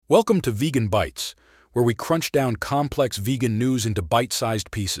Welcome to Vegan Bites, where we crunch down complex vegan news into bite-sized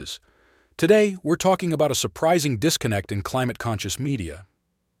pieces. Today, we're talking about a surprising disconnect in climate-conscious media.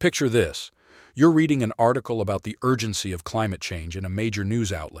 Picture this. You're reading an article about the urgency of climate change in a major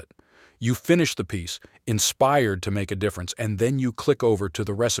news outlet. You finish the piece, inspired to make a difference, and then you click over to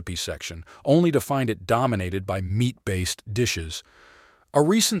the recipe section, only to find it dominated by meat-based dishes. A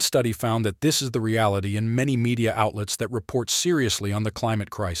recent study found that this is the reality in many media outlets that report seriously on the climate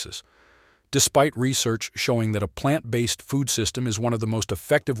crisis. Despite research showing that a plant-based food system is one of the most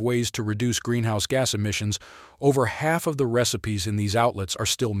effective ways to reduce greenhouse gas emissions, over half of the recipes in these outlets are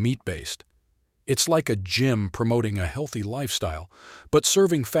still meat-based. It's like a gym promoting a healthy lifestyle, but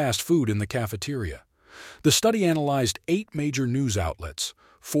serving fast food in the cafeteria. The study analyzed 8 major news outlets,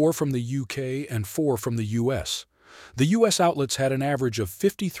 4 from the UK and 4 from the US. The U.S. outlets had an average of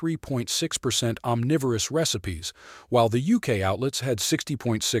 53.6% omnivorous recipes, while the UK outlets had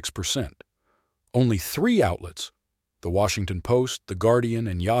 60.6%. Only 3 outlets, The Washington Post, The Guardian,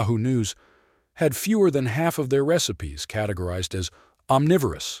 and Yahoo News, had fewer than half of their recipes categorized as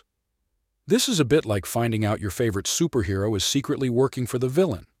omnivorous. This is a bit like finding out your favorite superhero is secretly working for the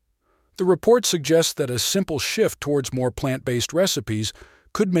villain. The report suggests that a simple shift towards more plant-based recipes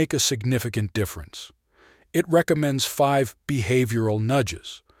could make a significant difference. It recommends 5 behavioral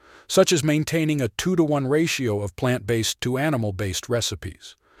nudges, such as maintaining a 2-to-1 ratio of plant-based to animal-based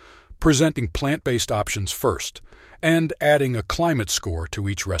recipes, presenting plant-based options first, and adding a climate score to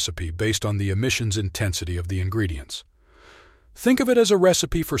each recipe based on the emissions intensity of the ingredients. Think of it as a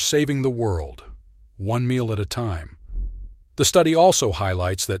recipe for saving the world, one meal at a time. The study also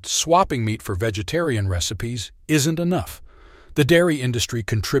highlights that swapping meat for vegetarian recipes isn't enough. The dairy industry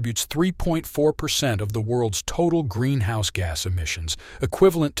contributes 3.4% of the world's total greenhouse gas emissions,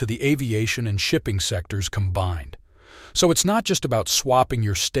 equivalent to the aviation and shipping sectors combined. So it's not just about swapping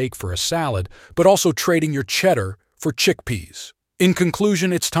your steak for a salad, but also trading your cheddar for chickpeas. In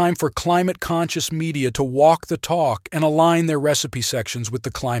conclusion, it's time for climate-conscious media to walk the talk and align their recipe sections with the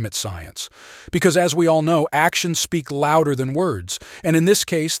climate science. Because as we all know, actions speak louder than words, and in this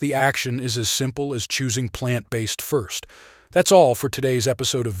case, the action is as simple as choosing plant-based first. That's all for today's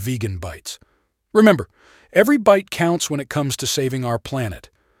episode of Vegan Bites. Remember, every bite counts when it comes to saving our planet.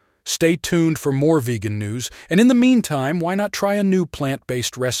 Stay tuned for more vegan news, and in the meantime, why not try a new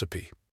plant-based recipe?